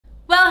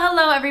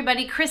Hello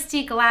everybody,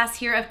 Kristy Glass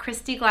here of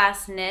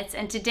Kristyglassknits,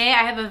 and today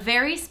I have a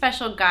very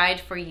special guide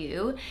for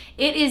you.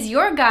 It is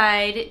your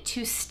guide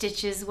to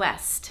Stitches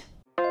West.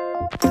 I'm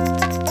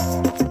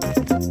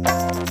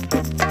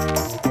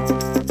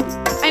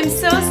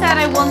so sad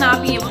I will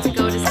not be able to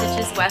go to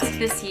Stitches West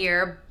this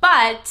year,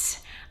 but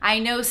I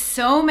know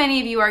so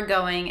many of you are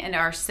going and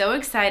are so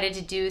excited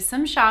to do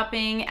some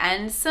shopping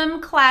and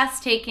some class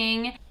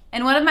taking.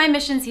 And one of my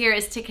missions here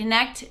is to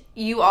connect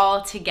you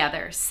all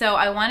together. So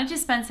I wanted to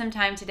spend some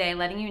time today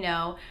letting you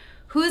know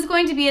who's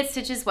going to be at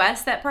Stitches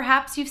West that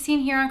perhaps you've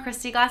seen here on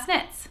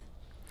Kristyglassknits.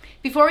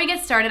 Before we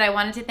get started, I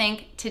wanted to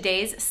thank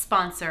today's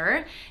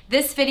sponsor.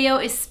 This video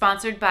is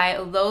sponsored by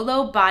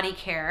Lolo Body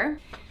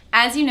Care.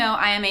 As you know,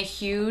 I am a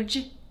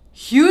huge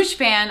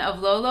fan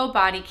of Lolo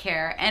Body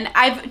Care, and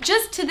I've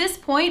just to this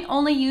point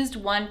only used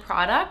one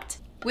product,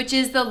 which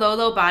is the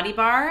Lolo Body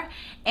Bar,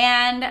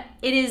 and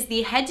it is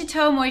the head to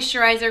toe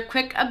moisturizer,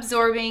 quick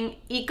absorbing,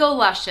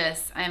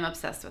 eco-luscious, I am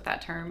obsessed with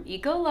that term,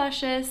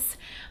 eco-luscious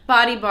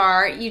body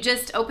bar. You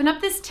just open up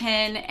this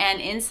tin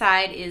and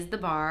inside is the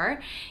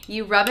bar.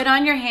 You rub it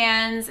on your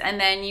hands and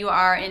then you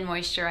are in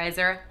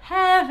moisturizer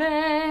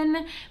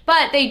heaven.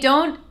 But they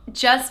don't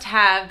just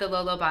have the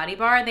Lolo Body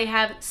Bar, they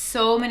have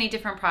so many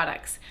different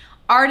products.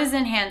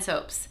 Artisan hand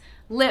soaps,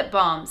 lip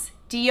balms,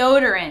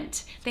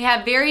 deodorant. They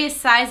have various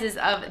sizes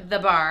of the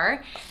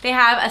bar. They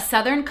have a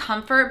Southern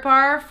Comfort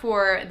bar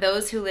for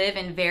those who live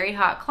in very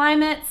hot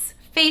climates,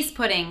 face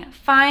pudding,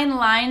 fine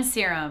line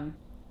serum,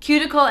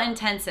 cuticle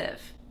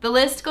intensive. The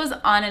list goes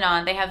on and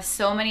on. They have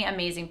so many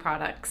amazing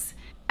products.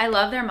 I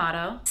love their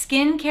motto,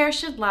 skincare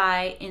should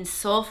lie in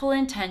soulful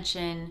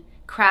intention,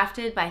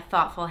 crafted by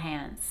thoughtful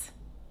hands.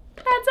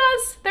 That's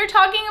us. They're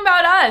talking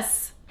about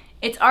us.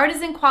 It's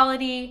artisan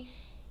quality.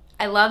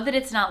 I love that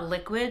it's not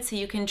liquid, so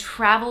you can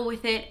travel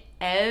with it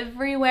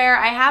everywhere.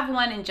 I have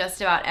one in just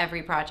about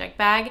every project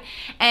bag,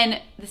 and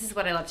this is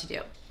what I love to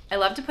do. I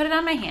love to put it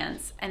on my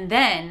hands, and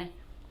then,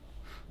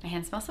 my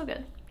hands smell so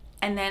good,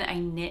 and then I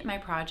knit my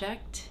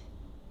project,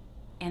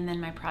 and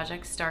then my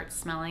project starts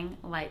smelling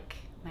like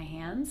my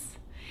hands.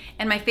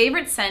 And my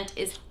favorite scent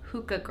is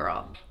Hookah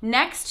Girl.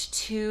 Next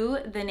to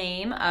the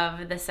name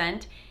of the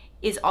scent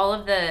is all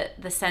of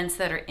the scents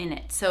that are in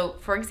it. So,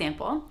 for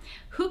example,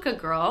 Hookah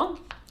Girl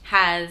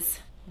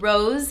has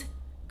rose,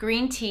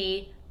 green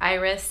tea,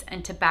 iris,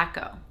 and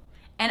tobacco.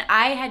 And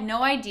I had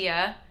no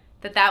idea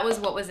that that was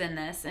what was in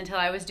this until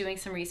I was doing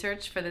some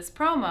research for this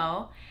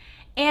promo.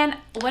 And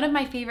one of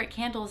my favorite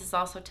candles is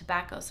also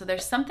tobacco. So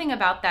there's something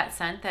about that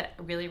scent that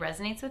really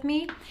resonates with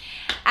me.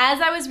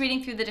 As I was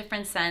reading through the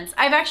different scents,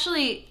 I've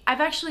actually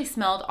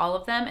smelled all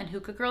of them, and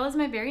Hookah Girl is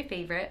my very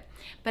favorite.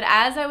 But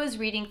as I was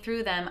reading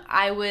through them,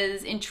 I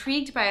was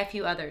intrigued by a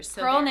few others.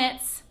 So Pearl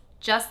Knits,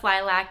 Just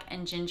Lilac,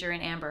 and Ginger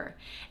and Amber.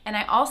 And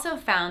I also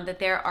found that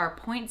there are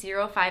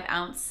 0.05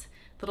 ounce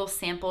little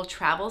sample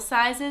travel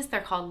sizes.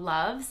 They're called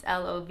Loves,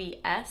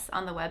 L-O-V-S,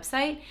 on the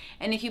website.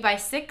 And if you buy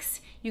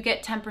 6, you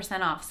get 10%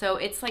 off. So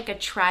it's like a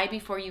try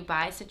before you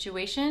buy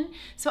situation.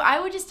 So I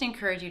would just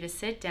encourage you to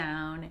sit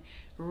down,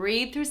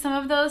 read through some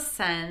of those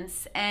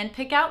scents, and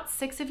pick out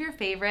 6 of your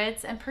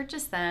favorites and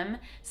purchase them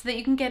so that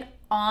you can get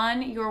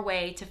on your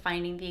way to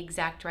finding the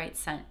exact right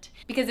scent.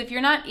 Because if you're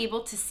not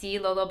able to see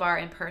Lolo Bar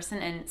in person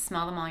and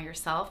smell them all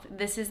yourself,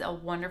 this is a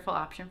wonderful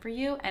option for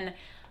you, and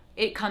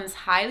it comes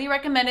highly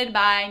recommended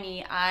by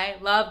me. I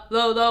love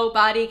Lolo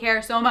Body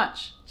Care so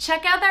much.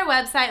 Check out their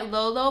website,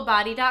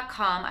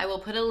 lolobody.com. I will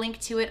put a link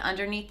to it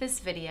underneath this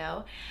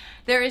video.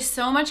 There is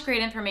so much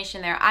great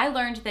information there. I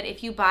learned that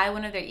if you buy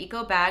one of their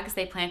eco bags,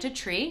 they plant a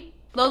tree.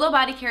 Lolo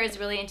Body Care is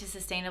really into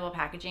sustainable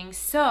packaging,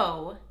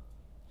 so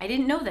I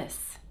didn't know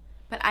this,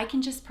 but I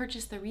can just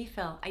purchase the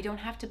refill. I don't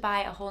have to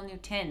buy a whole new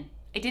tin.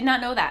 I did not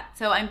know that.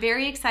 So I'm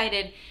very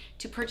excited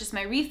to purchase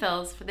my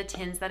refills for the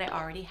tins that I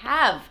already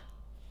have.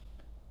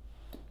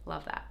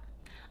 Love that.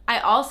 I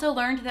also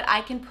learned that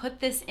I can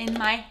put this in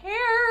my hair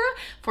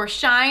for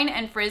shine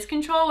and frizz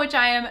control, which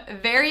I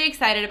am very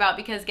excited about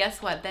because guess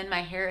what? Then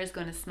my hair is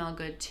going to smell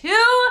good too.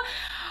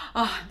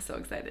 Oh, I'm so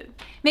excited.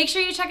 Make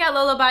sure you check out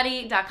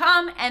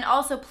lolobody.com, and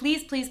also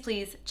please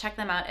check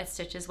them out at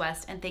Stitches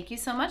West. And thank you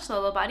so much,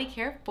 Lolo Body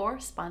Care, for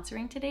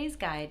sponsoring today's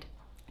guide.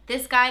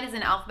 This guide is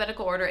in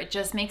alphabetical order. It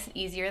just makes it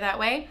easier that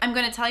way. I'm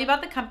going to tell you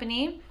about the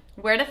company,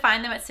 where to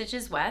find them at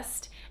Stitches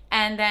West,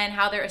 and then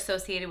how they're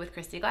associated with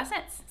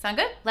Kristyglassknits. Sound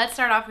good? Let's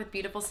start off with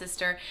Beautiful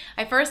Syster.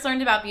 I first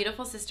learned about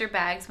Beautiful Syster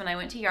bags when I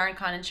went to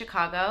YarnCon in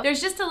Chicago. There's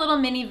just a little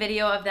mini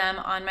video of them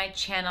on my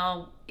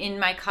channel in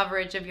my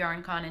coverage of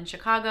YarnCon in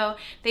Chicago.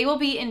 They will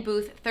be in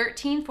booth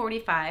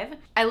 1345.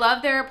 I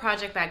love their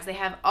project bags. They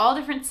have all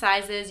different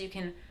sizes. You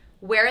can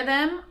wear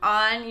them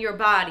on your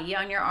body,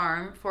 on your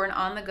arm, for an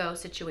on-the-go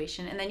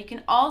situation. And then you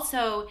can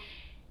also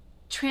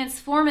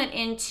transform it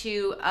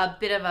into a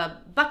bit of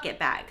a bucket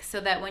bag so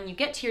that when you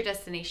get to your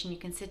destination, you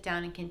can sit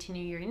down and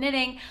continue your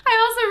knitting.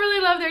 I also really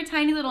love their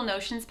tiny little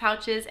notions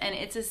pouches, and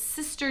it's a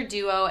sister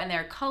duo, and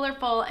they're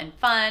colorful and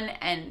fun,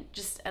 and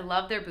just I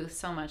love their booth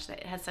so much. That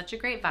it has such a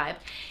great vibe.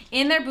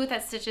 In their booth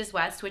at Stitches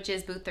West, which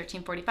is booth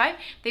 1345,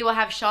 they will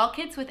have shawl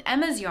kits with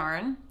Emma's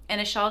yarn and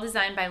a shawl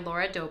designed by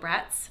Laura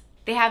Dobratz.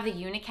 They have the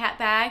Unicat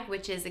bag,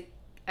 which is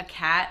a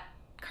cat,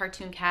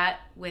 cartoon cat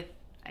with,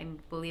 I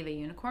believe, a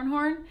unicorn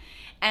horn.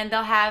 And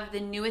they'll have the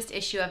newest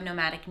issue of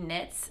Nomadic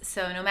Knits.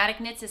 So Nomadic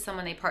Knits is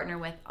someone they partner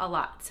with a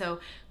lot. So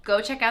go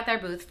check out their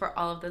booth for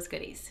all of those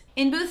goodies.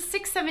 In booth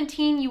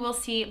 617, you will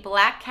see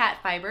Black Cat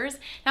Fibers.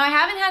 Now, I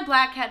haven't had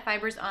Black Cat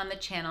Fibers on the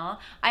channel.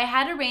 I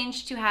had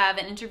arranged to have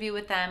an interview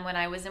with them when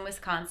I was in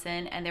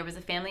Wisconsin, and there was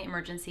a family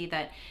emergency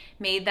that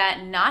made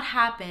that not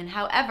happen.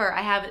 However,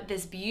 I have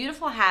this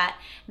beautiful hat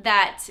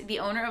that the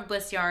owner of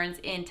Bliss Yarns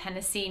in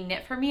Tennessee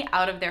knit for me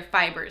out of their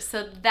fibers.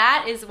 So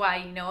that is why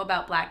you know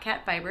about Black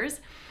Cat Fibers.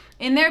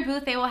 In their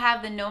booth, they will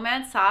have the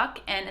Nomad Sock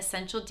and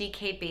Essential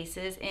DK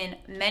bases in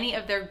many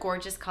of their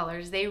gorgeous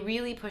colors. They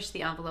really push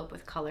the envelope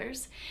with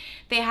colors.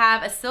 They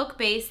have a silk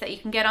base that you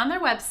can get on their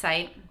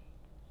website.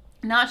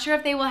 Not sure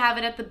if they will have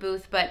it at the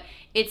booth, but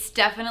it's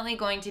definitely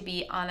going to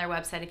be on their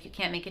website if you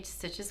can't make it to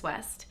Stitches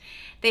West.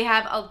 They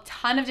have a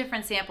ton of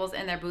different samples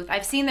in their booth.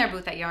 I've seen their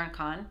booth at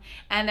YarnCon,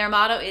 and their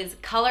motto is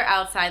color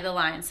outside the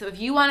line. So if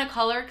you want a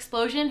color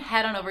explosion,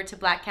 head on over to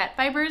Black Cat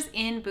Fibers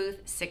in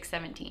booth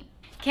 617.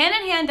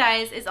 Cannon Hand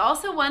Dyes is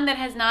also one that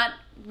has not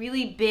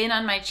really been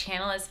on my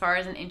channel as far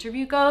as an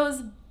interview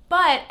goes,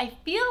 but I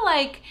feel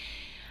like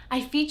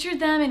I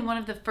featured them in one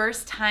of the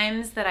first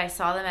times that I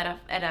saw them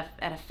at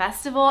a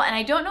festival, and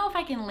I don't know if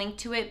I can link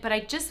to it, but I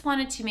just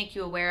wanted to make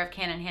you aware of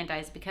Cannon Hand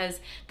Dyes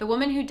because the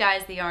woman who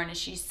dyes the yarn,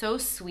 she's so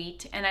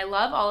sweet, and I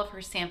love all of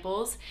her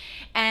samples,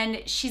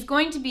 and she's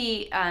going to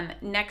be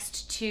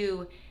next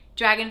to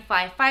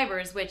Dragonfly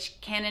Fibers,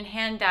 which Cannon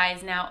Hand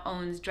Dyes now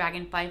owns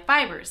Dragonfly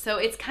Fibers. So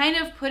it's kind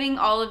of putting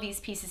all of these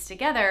pieces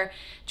together.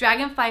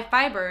 Dragonfly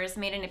Fibers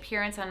made an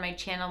appearance on my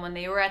channel when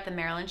they were at the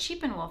Maryland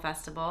Sheep and Wool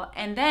Festival,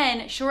 and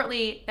then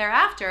shortly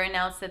thereafter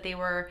announced that they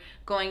were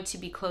going to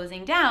be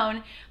closing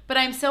down. But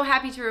I'm so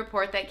happy to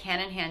report that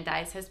Cannon Hand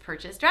Dyes has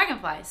purchased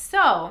Dragonfly.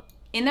 So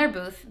in their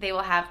booth, they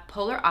will have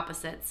Polar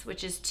Opposites,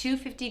 which is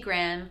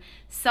 250-gram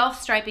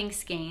self-striping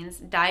skeins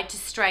dyed to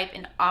stripe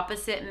in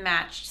opposite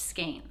matched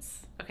skeins.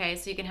 Okay,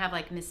 so you can have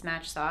like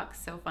mismatched socks,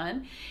 so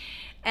fun.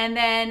 And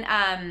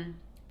then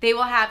they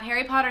will have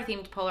Harry Potter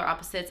themed Polar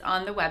Opposites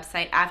on the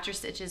website after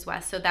Stitches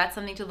West, so that's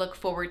something to look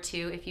forward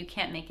to if you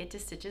can't make it to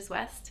Stitches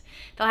West.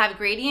 They'll have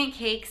gradient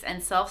cakes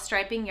and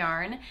self-striping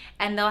yarn,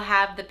 and they'll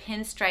have the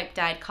pinstripe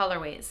dyed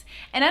colorways.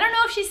 And I don't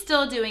know if she's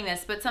still doing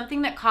this, but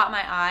something that caught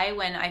my eye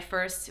when I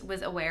first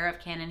was aware of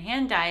Cannon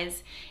Hand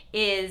Dyes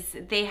is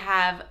they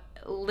have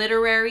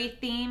literary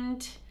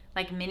themed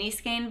like mini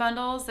skein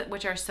bundles,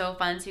 which are so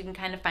fun, so you can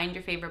kind of find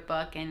your favorite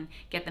book and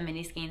get the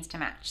mini skeins to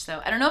match.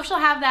 So I don't know if she'll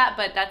have that,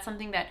 but that's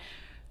something that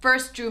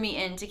first drew me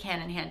into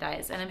Cannon Hand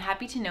Dyes, and I'm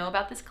happy to know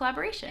about this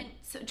collaboration.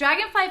 So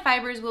Dragonfly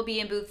Fibers will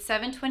be in booth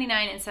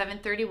 729 and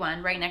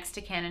 731, right next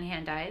to Cannon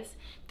Hand Dyes.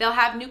 They'll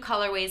have new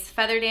colorways,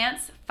 Feather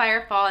Dance,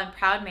 Firefall, and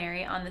Proud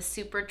Mary on the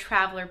Super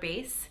Traveler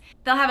base.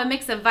 They'll have a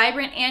mix of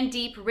vibrant and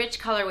deep, rich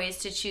colorways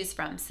to choose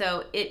from,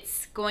 so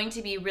it's going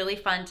to be really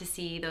fun to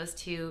see those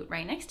two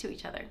right next to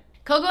each other.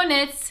 Coco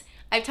Knits.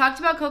 I've talked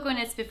about Coco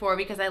Knits before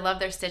because I love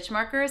their stitch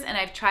markers, and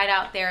I've tried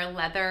out their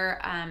leather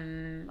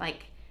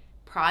like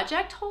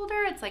project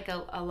holder. It's like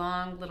a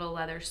long little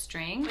leather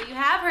string. But you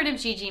have heard of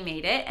Gigi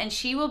Made It, and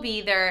she will be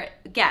their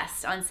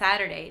guest on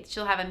Saturday.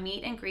 She'll have a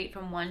meet and greet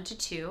from 1 to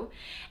 2,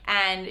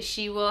 and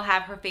she will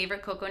have her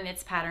favorite Coco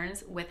Knits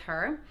patterns with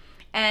her.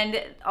 And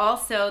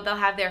also they'll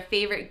have their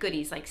favorite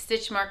goodies like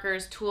stitch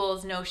markers,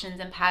 tools, notions,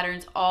 and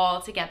patterns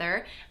all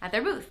together at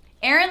their booth.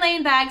 Erin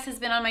Lane Bags has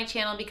been on my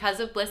channel because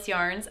of Bliss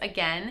Yarns.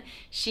 Again,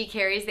 she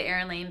carries the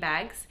Erin Lane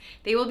bags.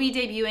 They will be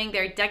debuting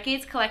their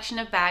Decades collection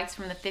of bags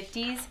from the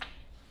 50s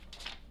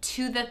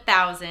to the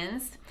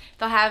thousands.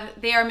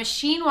 They are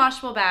machine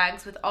washable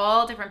bags with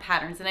all different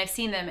patterns, and I've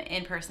seen them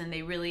in person.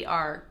 They really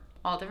are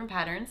all different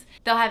patterns.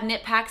 They'll have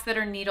knit packs that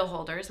are needle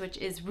holders, which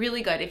is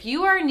really good. If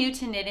you are new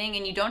to knitting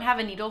and you don't have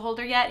a needle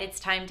holder yet,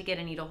 it's time to get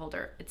a needle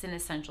holder. It's an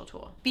essential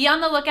tool. Be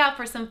on the lookout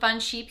for some fun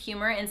sheep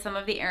humor in some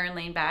of the Erin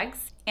Lane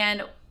bags,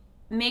 and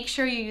make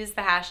sure you use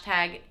the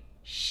hashtag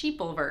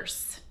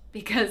Sheepleverse,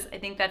 because I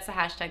think that's the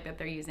hashtag that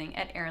they're using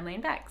at Erin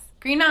Lane Bags.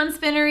 Green Mountain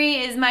Spinnery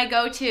is my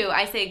go-to.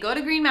 I say go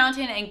to Green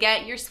Mountain and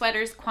get your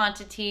sweaters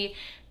quantity.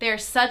 They're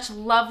such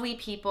lovely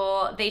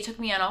people. They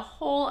took me on a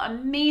whole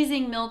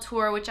amazing mill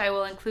tour, which I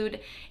will include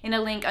in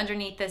a link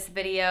underneath this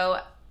video.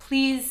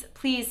 Please,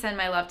 please send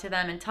my love to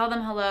them and tell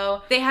them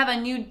hello. They have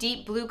a new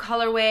deep blue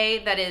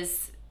colorway that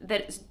is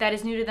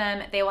new to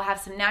them. They will have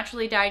some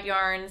naturally dyed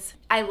yarns.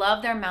 I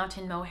love their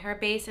mountain mohair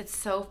base. It's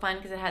so fun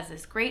because it has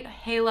this great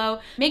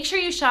halo. Make sure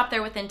you shop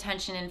there with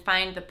intention and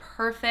find the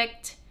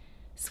perfect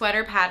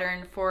sweater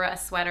pattern for a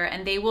sweater,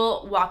 and they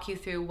will walk you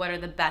through what are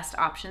the best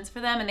options for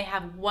them. And they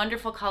have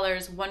wonderful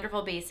colors,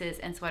 wonderful bases,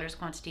 and sweaters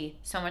quantity.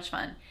 So much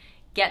fun.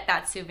 Get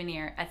that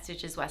souvenir at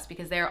Stitches West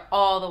because they're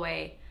all the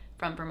way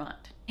from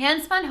Vermont.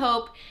 Handspun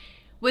Hope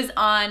was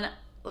on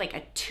like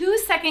a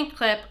 2-second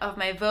clip of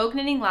my Vogue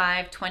Knitting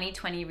Live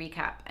 2020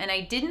 recap. And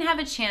I didn't have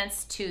a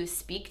chance to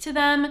speak to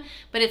them,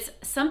 but it's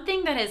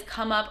something that has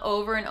come up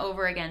over and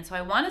over again. So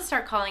I want to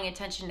start calling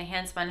attention to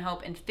Handspun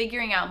Hope and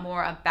figuring out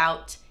more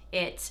about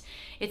it.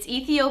 It's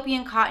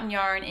Ethiopian cotton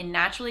yarn in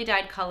naturally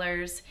dyed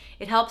colors.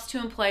 It helps to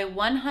employ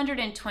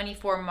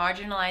 124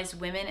 marginalized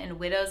women and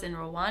widows in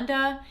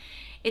Rwanda.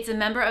 It's a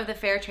member of the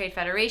Fair Trade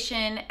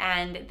Federation,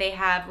 and they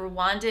have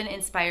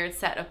Rwandan-inspired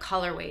set of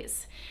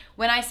colorways.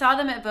 When I saw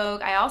them at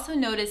Vogue, I also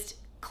noticed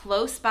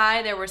close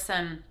by there were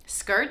some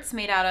skirts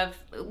made out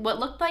of what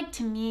looked like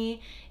to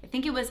me, I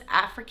think it was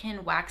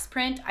African wax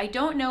print. I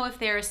don't know if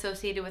they're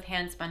associated with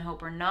Handspun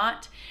Hope or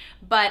not,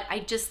 but I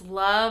just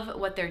love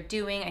what they're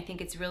doing. I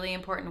think it's really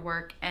important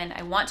work and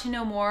I want to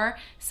know more,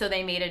 so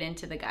they made it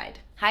into the guide.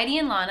 Heidi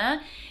and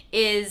Lana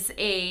is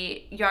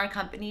a yarn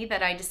company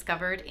that I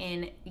discovered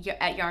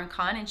at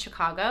YarnCon in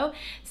Chicago.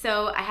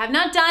 So I have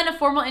not done a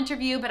formal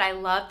interview, but I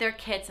love their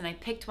kits and I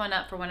picked one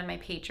up for one of my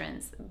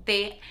patrons.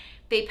 They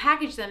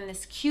package them in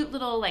this cute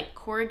little like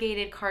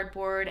corrugated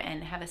cardboard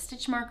and have a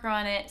stitch marker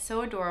on it. So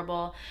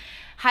adorable.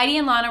 Heidi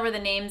and Lana were the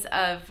names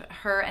of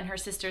her and her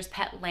sister's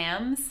pet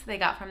lambs they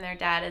got from their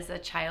dad as a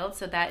child.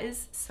 So that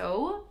is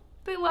so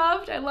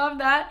beloved. I love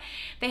that.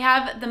 They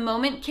have the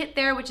Moment kit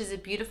there, which is a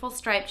beautiful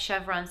striped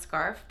chevron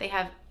scarf. They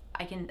have,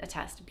 I can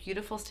attest,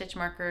 beautiful stitch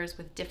markers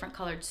with different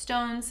colored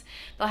stones.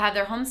 They'll have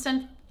their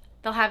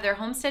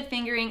homestead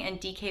fingering and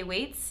DK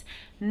weights,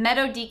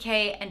 meadow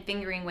DK and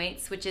fingering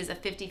weights, which is a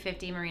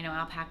 50-50 merino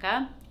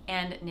alpaca,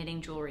 and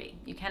knitting jewelry.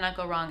 You cannot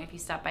go wrong if you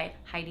stop by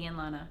Heidi and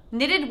Lana.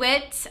 Knitted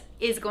Wit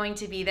is going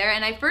to be there,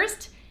 and I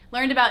first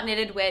learned about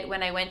Knitted Wit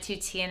when I went to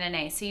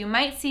TNNA. So you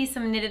might see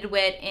some Knitted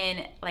Wit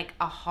in like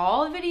a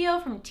haul video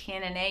from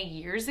TNNA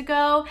years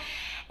ago.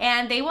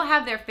 And they will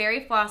have their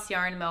fairy floss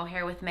yarn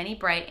mohair with many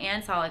bright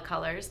and solid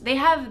colors. They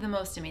have the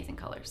most amazing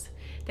colors.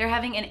 They're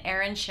having an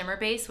Erin shimmer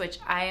base, which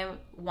I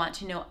want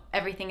to know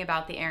everything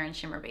about the Erin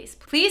shimmer base.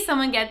 Please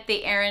someone get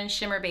the Erin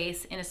shimmer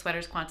base in a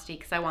sweater's quantity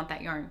because I want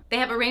that yarn. They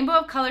have a rainbow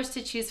of colors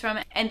to choose from,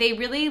 and they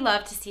really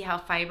love to see how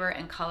fiber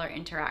and color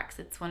interacts.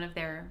 It's one of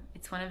their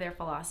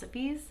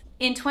philosophies.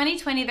 In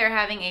 2020, they're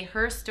having a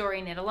Her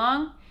Story knit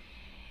along,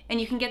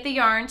 and you can get the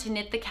yarn to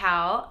knit the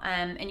cowl,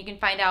 and you can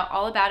find out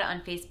all about it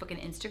on Facebook and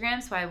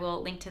Instagram, so I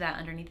will link to that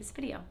underneath this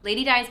video.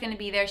 Lady Di is going to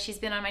be there. She's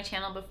been on my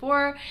channel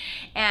before,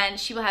 and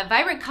she will have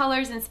vibrant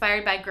colors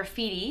inspired by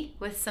graffiti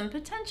with some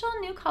potential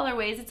new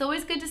colorways. It's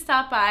always good to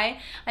stop by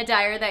a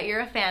dyer that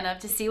you're a fan of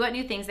to see what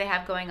new things they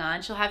have going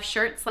on. She'll have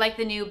shirts like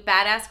the new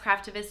Badass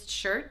Craftivist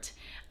shirt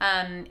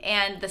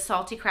and the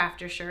Salty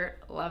Crafter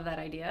shirt. Love that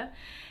idea.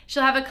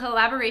 She'll have a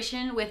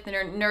collaboration with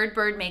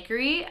Nerdbird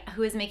Makery,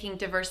 who is making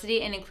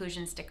diversity and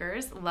inclusion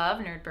stickers. Love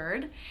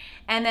Nerdbird.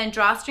 And then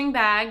Drawstring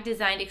Bag,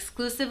 designed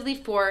exclusively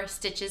for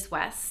Stitches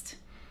West.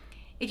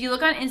 If you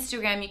look on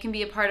Instagram, you can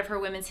be a part of her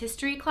Women's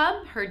History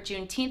Club, her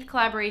Juneteenth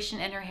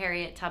collaboration, and her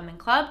Harriet Tubman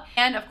Club.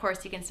 And of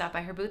course, you can stop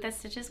by her booth at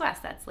Stitches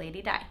West. That's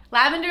Lady Di.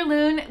 Lavender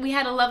Loon, we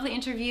had a lovely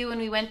interview when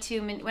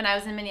I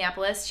was in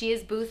Minneapolis. She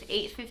is booth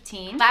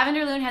 815.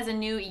 Lavender Loon has a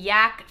new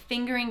Yak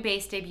fingering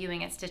base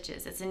debuting at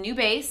Stitches. It's a new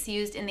base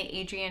used in the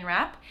Adrian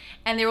wrap,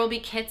 and there will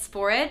be kits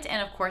for it,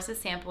 and of course a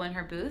sample in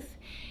her booth.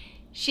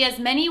 She has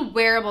many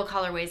wearable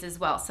colorways as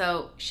well.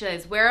 So she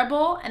has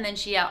wearable, and then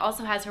she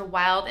also has her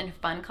wild and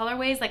fun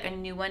colorways, like a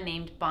new one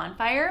named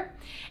Bonfire.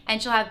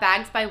 And she'll have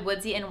bags by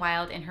Woodsy and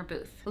Wild in her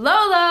booth.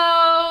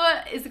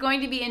 Lolo is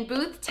going to be in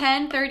booth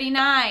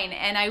 1039,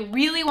 and I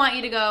really want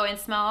you to go and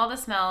smell all the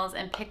smells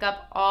and pick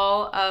up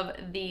all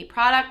of the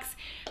products.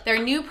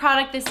 Their new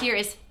product this year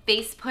is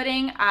face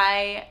pudding.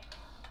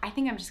 I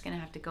think I'm just gonna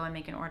have to go and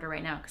make an order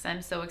right now because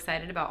I'm so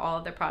excited about all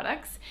of their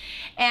products.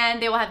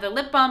 And they will have the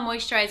lip balm,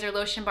 moisturizer,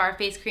 lotion bar,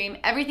 face cream,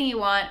 everything you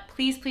want.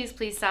 Please, please,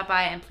 please stop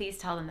by and please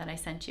tell them that I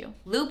sent you.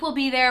 Loop will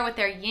be there with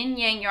their yin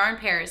yang yarn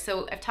pairs.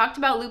 So I've talked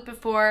about Loop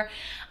before.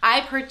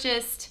 I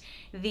purchased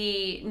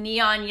the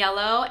neon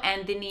yellow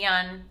and the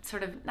neon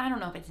sort of, I don't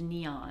know if it's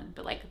neon,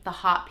 but like the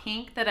hot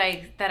pink that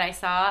I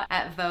saw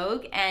at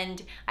Vogue.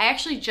 And I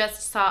actually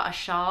just saw a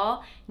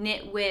shawl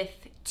knit with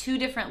two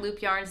different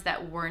loop yarns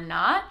that were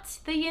not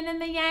the yin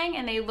and the yang,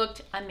 and they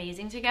looked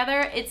amazing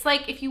together. It's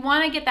like if you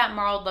want to get that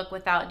marled look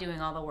without doing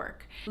all the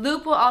work.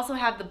 Loop will also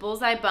have the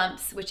bullseye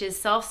bumps, which is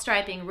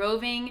self-striping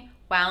roving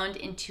wound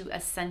into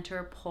a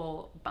center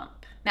pole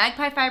bump.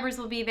 Magpie fibers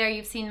will be there.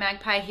 You've seen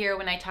Magpie here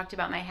when I talked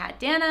about my hat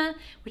Dana,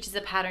 which is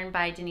a pattern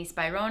by Denise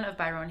Byron of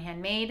Byron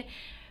Handmade.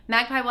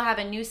 Magpie will have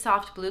a new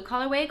soft blue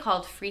colorway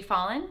called Free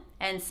Fallin',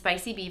 and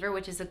Spicy Beaver,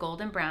 which is a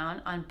golden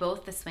brown, on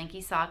both the Swanky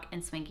Sock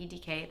and Swanky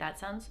DK. That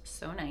sounds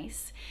so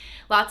nice.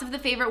 Lots of the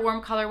favorite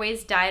warm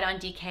colorways dyed on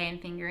DK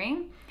and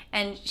fingering,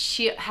 and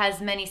she has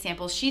many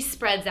samples. She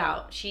spreads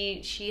out.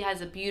 She has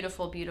a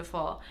beautiful,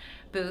 beautiful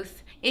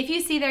booth. If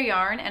you see their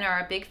yarn and are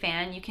a big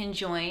fan, you can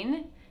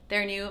join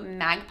their new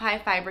Magpie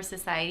Fiber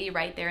Society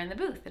right there in the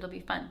booth. It'll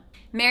be fun.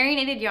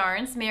 Marinated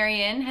Yarns.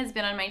 Marion has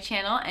been on my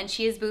channel and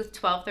she is booth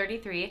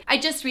 1233. I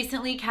just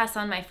recently cast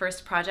on my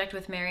first project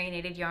with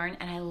Marinated Yarn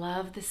and I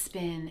love the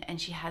spin and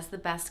she has the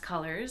best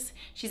colors.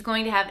 She's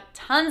going to have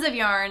tons of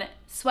yarn,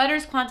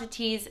 sweaters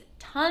quantities,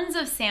 tons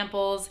of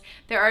samples.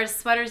 There are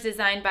sweaters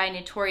designed by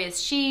Notorious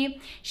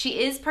She.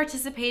 She is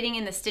participating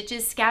in the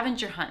Stitches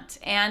scavenger hunt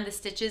and the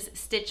Stitches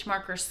stitch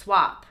marker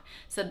swap.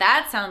 So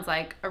that sounds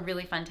like a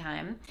really fun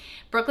time.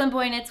 Brooklyn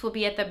Boy Knits will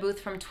be at the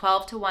booth from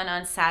 12 to 1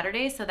 on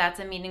Saturday, so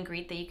that's a meet and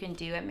greet that you can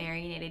do at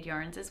Marinated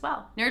Yarns as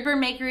well.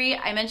 Nerdbird Makery,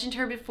 I mentioned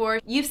her before.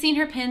 You've seen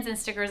her pins and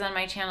stickers on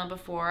my channel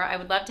before. I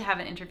would love to have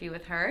an interview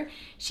with her.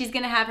 She's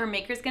gonna have her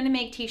Maker's Gonna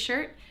Make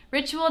t-shirt.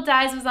 Ritual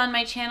Dyes was on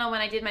my channel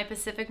when I did my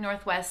Pacific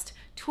Northwest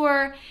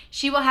tour.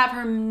 She will have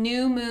her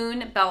New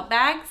Moon belt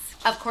bags,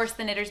 of course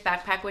the Knitter's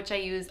backpack, which I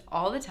use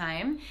all the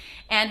time,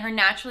 and her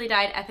naturally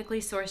dyed,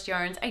 ethically sourced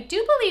yarns. I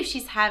do believe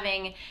she's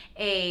having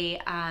a,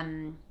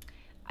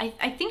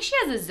 I think she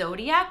has a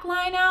Zodiac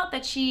line out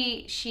that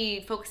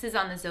she focuses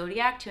on the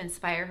Zodiac to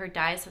inspire her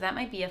dyes, so that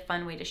might be a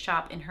fun way to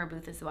shop in her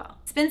booth as well.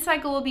 Spin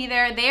Cycle will be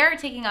there. They are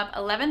taking up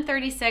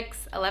 1136,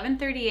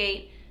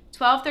 1138,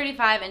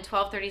 1235, and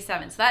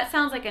 1237. So that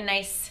sounds like a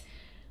nice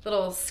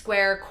little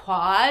square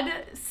quad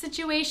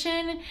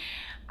situation.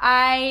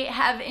 I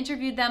have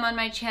interviewed them on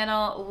my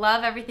channel,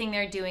 love everything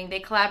they're doing. They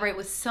collaborate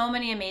with so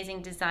many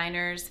amazing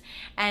designers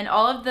and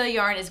all of the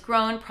yarn is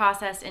grown,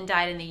 processed, and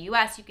dyed in the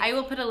US. I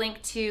will put a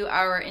link to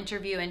our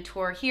interview and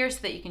tour here so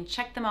that you can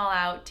check them all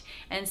out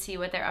and see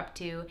what they're up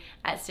to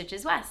at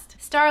Stitches West.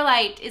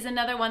 Starlight is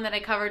another one that I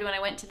covered when I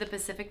went to the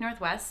Pacific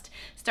Northwest.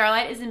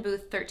 Starlight is in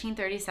booth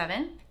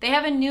 1337. They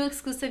have a new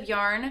exclusive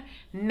yarn,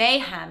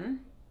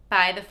 Mayhem,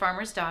 by the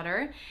Farmer's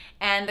Daughter,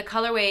 and the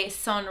colorway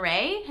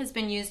Sonrae has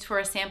been used for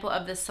a sample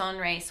of the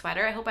Sonrae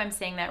sweater. I hope I'm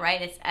saying that right.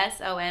 It's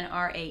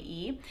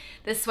S-O-N-R-A-E.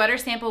 The sweater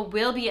sample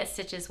will be at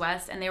Stitches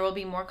West, and there will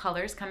be more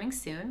colors coming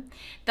soon.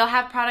 They'll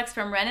have products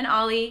from Ren and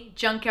Ollie,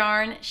 Junk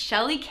Yarn,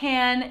 Shelly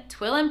Can,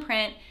 Twill and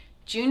Print,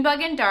 Junebug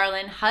and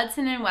Darlin,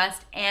 Hudson and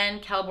West,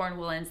 and Kelborn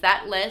Woolens.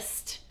 That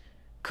list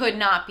could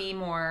not be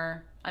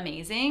more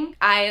amazing.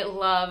 I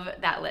love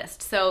that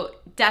list. So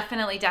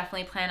definitely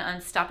plan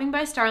on stopping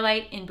by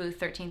Starlight in booth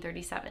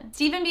 1337.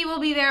 Stephen B will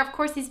be there. Of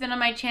course, he's been on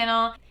my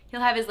channel. He'll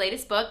have his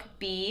latest book,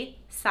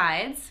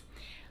 B-Sides.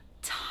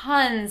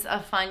 Tons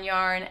of fun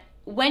yarn.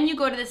 When you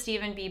go to the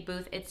Stephen B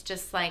booth, it's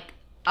just like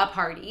a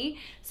party.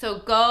 So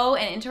go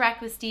and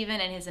interact with Stephen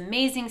and his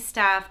amazing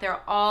staff. They're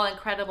all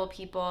incredible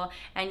people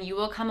and you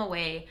will come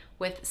away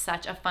with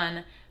such a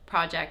fun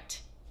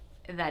project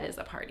that is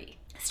a party.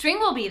 String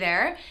will be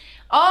there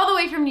all the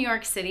way from New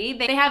York City.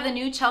 They have the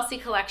new Chelsea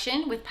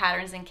collection with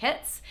patterns and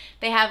kits.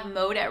 They have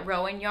Mode at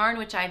Rowan yarn,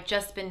 which I've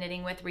just been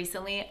knitting with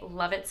recently.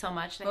 Love it so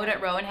much. Mode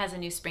at Rowan has a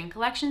new spring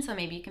collection, so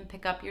maybe you can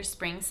pick up your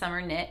spring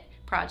summer knit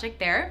project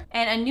there.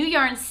 And a new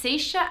yarn,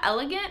 Seisia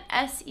Elegant,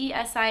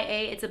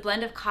 S-E-S-I-A. It's a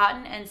blend of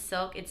cotton and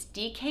silk. It's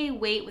DK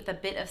weight with a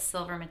bit of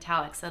silver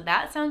metallic. So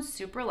that sounds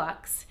super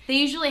luxe. They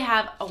usually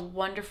have a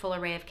wonderful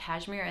array of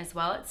cashmere as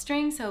well at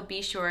String, so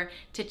be sure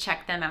to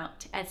check them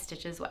out at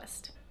Stitches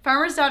West.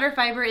 Farmer's Daughter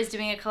Fiber is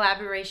doing a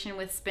collaboration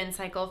with Spin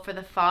Cycle for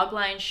the Fog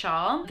Line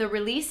Shawl. The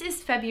release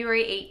is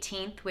February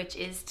 18th, which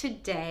is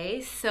today,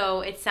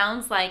 so it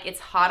sounds like it's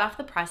hot off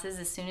the presses.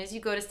 As soon as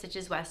you go to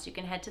Stitches West, you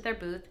can head to their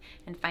booth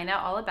and find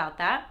out all about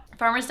that.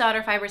 Farmer's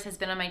Daughter Fibers has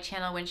been on my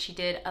channel when she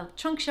did a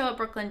trunk show at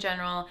Brooklyn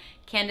General.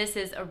 Candace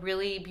is a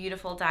really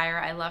beautiful dyer.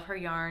 I love her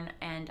yarn,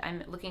 and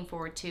I'm looking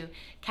forward to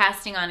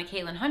casting on a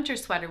Caitlin Hunter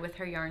sweater with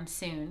her yarn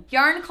soon.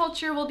 Yarn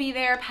Culture will be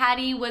there.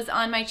 Patty was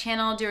on my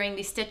channel during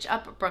the Stitch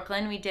Up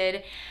Brooklyn. We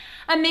did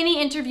a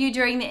mini interview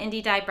during the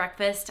Indie Dye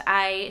Breakfast.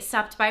 I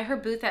stopped by her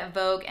booth at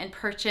Vogue and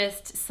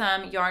purchased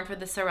some yarn for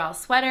the Sorel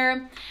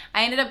sweater.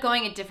 I ended up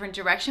going a different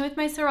direction with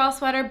my Sorel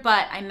sweater,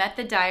 but I met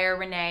the dyer,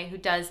 Renee, who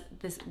does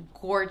this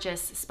gorgeous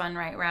spun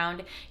right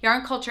round.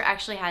 Yarn Culture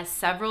actually has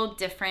several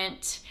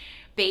different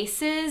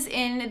bases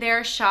in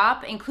their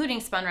shop,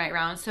 including spun right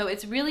round. So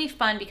it's really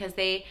fun because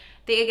they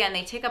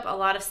take up a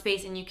lot of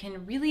space and you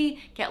can really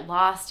get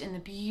lost in the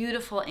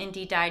beautiful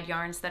indie dyed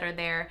yarns that are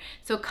there.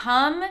 So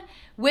come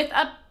with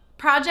a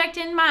project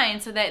in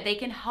mind so that they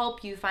can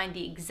help you find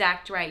the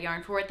exact right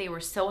yarn for it. They were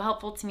so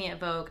helpful to me at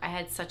Vogue. I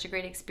had such a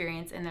great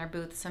experience in their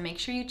booth. So make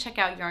sure you check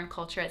out Yarn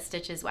Culture at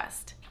Stitches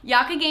West.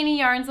 Yakagani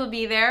Yarns will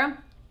be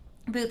there.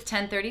 Booth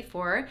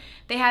 1034.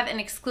 They have an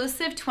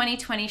exclusive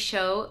 2020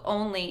 show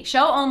only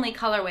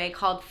colorway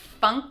called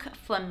Funk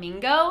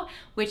Flamingo,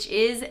 which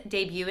is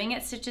debuting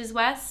at Stitches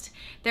West.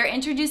 They're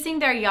introducing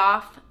their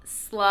Yoff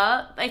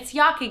slub. It's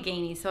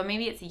Yakagani, so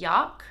maybe it's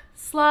Yak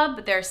slub,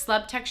 but they're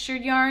slub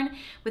textured yarn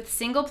with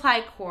single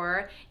ply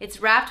core.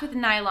 It's wrapped with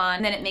nylon,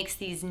 and then it makes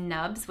these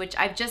nubs, which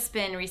I've just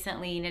been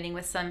recently knitting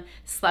with some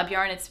slub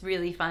yarn. It's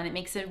really fun. It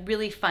makes a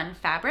really fun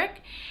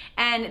fabric.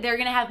 And they're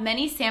gonna have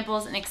many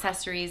samples and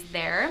accessories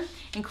there,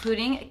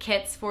 including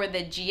kits for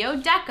the Geo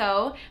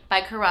Deco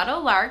by Corrado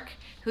Lark,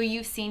 who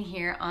you've seen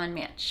here on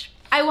Manch.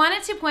 I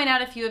wanted to point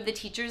out a few of the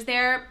teachers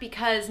there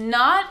because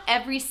not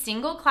every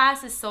single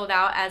class is sold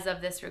out as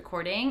of this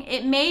recording.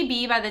 It may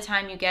be by the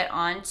time you get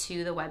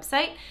onto the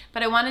website,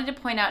 but I wanted to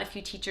point out a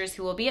few teachers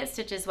who will be at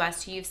Stitches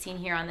West who you've seen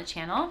here on the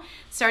channel,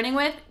 starting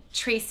with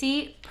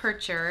Tracy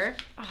Percher.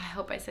 Oh, I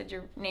hope I said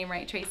your name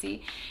right,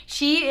 Tracy.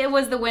 She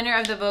was the winner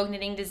of the Vogue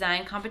Knitting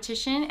Design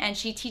Competition, and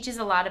she teaches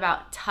a lot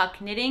about tuck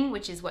knitting,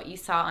 which is what you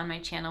saw on my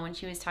channel when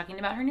she was talking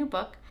about her new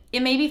book.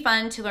 It may be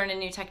fun to learn a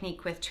new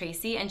technique with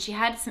Tracy, and she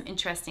had some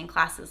interesting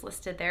classes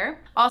listed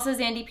there. Also,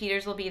 Zandy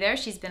Peters will be there.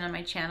 She's been on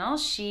my channel.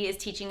 She is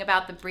teaching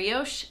about the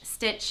brioche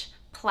stitch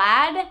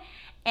plaid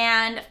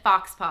and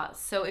fox paws.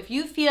 So if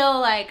you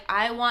feel like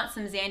I want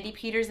some Zandy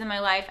Peters in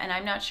my life and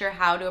I'm not sure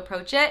how to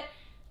approach it,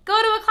 go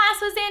to a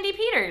class with Zandy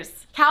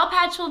Peters. Cal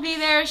Patch will be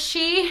there.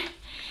 She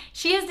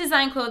has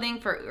designed clothing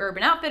for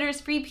Urban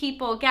Outfitters, Free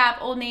People, Gap,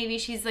 Old Navy.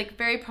 She's like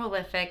very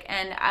prolific,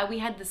 and we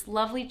had this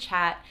lovely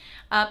chat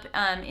up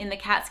in the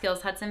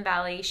Catskills, Hudson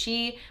Valley.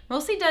 She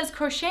mostly does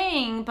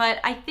crocheting, but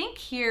I think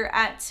here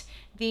at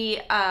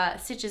the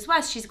Stitches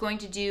West, she's going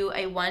to do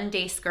a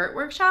one-day skirt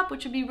workshop,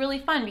 which would be really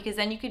fun because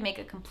then you could make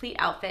a complete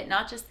outfit,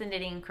 not just the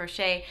knitting and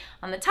crochet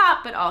on the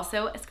top, but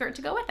also a skirt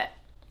to go with it.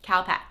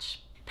 Cal Patch.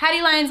 Patty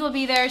Lyons will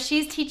be there.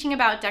 She's teaching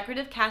about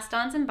decorative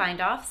cast-ons and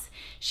bind-offs.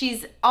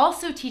 She's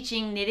also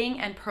teaching knitting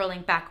and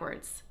purling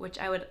backwards, which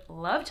I would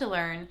love to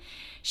learn.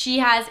 She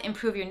has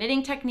Improve Your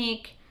Knitting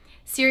Technique,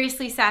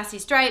 Seriously Sassy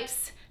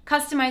Stripes,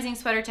 Customizing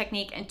Sweater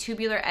Technique, and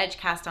Tubular Edge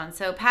Cast-On.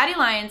 So Patty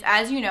Lyons,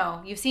 as you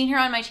know, you've seen her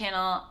on my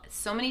channel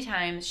so many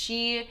times.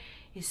 She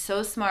is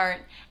so smart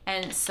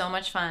and so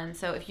much fun.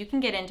 So if you can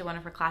get into one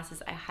of her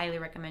classes, I highly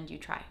recommend you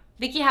try.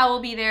 Vicki Howe will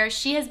be there.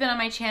 She has been on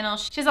my channel.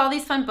 She has all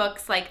these fun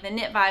books like The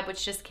Knit Vibe,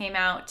 which just came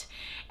out,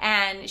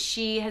 and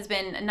she has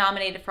been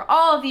nominated for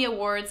all of the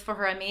awards for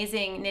her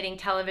amazing knitting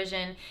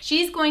television.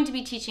 She's going to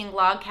be teaching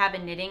log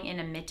cabin knitting in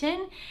a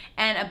mitten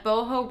and a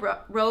boho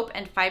rope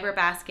and fiber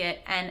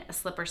basket and a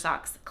slipper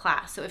socks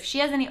class. So if she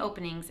has any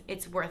openings,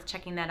 it's worth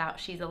checking that out.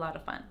 She's a lot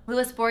of fun.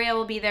 Louis Boria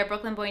will be there,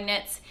 Brooklyn Boy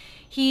Knits.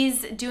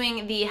 He's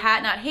doing the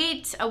Hat Not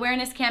Hate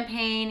awareness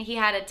campaign. He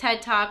had a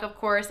TED Talk, of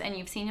course, and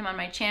you've seen him on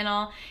my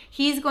channel.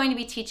 He's going to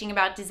be teaching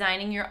about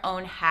designing your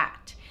own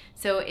hat.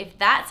 So if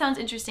that sounds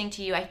interesting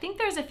to you, I think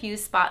there's a few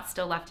spots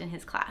still left in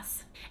his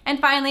class.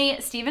 And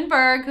finally, Stephen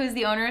Berg, who's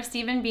the owner of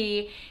Stephen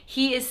B.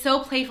 He is so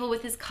playful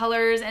with his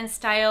colors and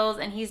styles,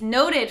 and he's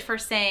noted for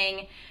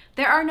saying,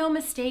 there are no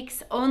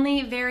mistakes,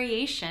 only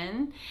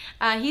variation.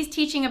 He's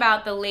teaching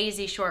about the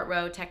lazy short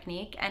row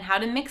technique and how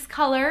to mix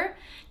color,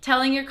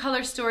 telling your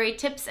color story,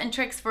 tips and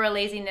tricks for a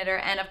lazy knitter,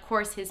 and of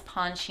course his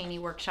Ponchini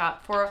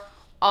workshop for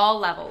all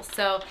levels.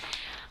 So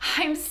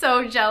I'm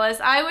so jealous.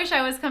 I wish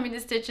I was coming to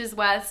Stitches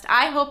West.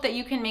 I hope that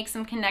you can make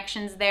some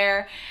connections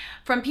there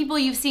from people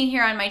you've seen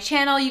here on my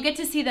channel. You get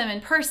to see them in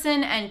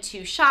person and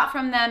to shop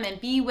from them and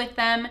be with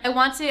them. I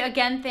want to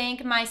again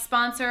thank my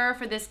sponsor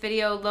for this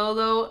video,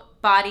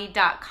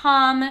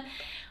 lolobody.com.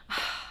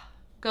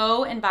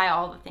 Go and buy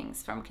all the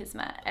things from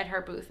Kismet at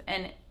her booth.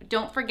 And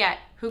don't forget,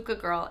 Hookah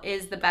Girl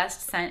is the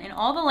best scent in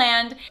all the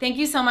land. Thank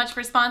you so much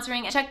for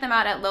sponsoring. Check them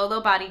out at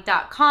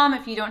lolobody.com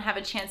if you don't have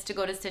a chance to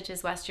go to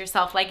Stitches West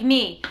yourself like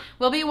me.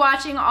 We'll be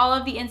watching all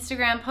of the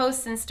Instagram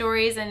posts and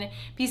stories and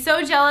be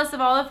so jealous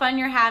of all the fun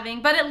you're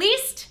having, but at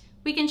least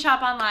we can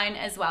shop online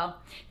as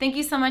well. Thank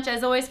you so much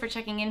as always for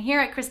checking in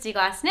here at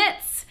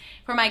kristyglassknits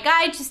for my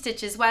guide to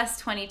Stitches West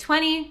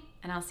 2020,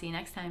 and I'll see you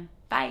next time.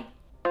 Bye.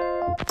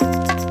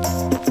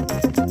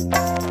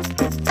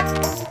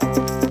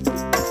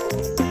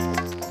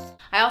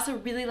 I also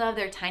really love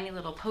their tiny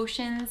little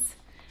potions.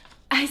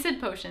 I said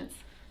potions.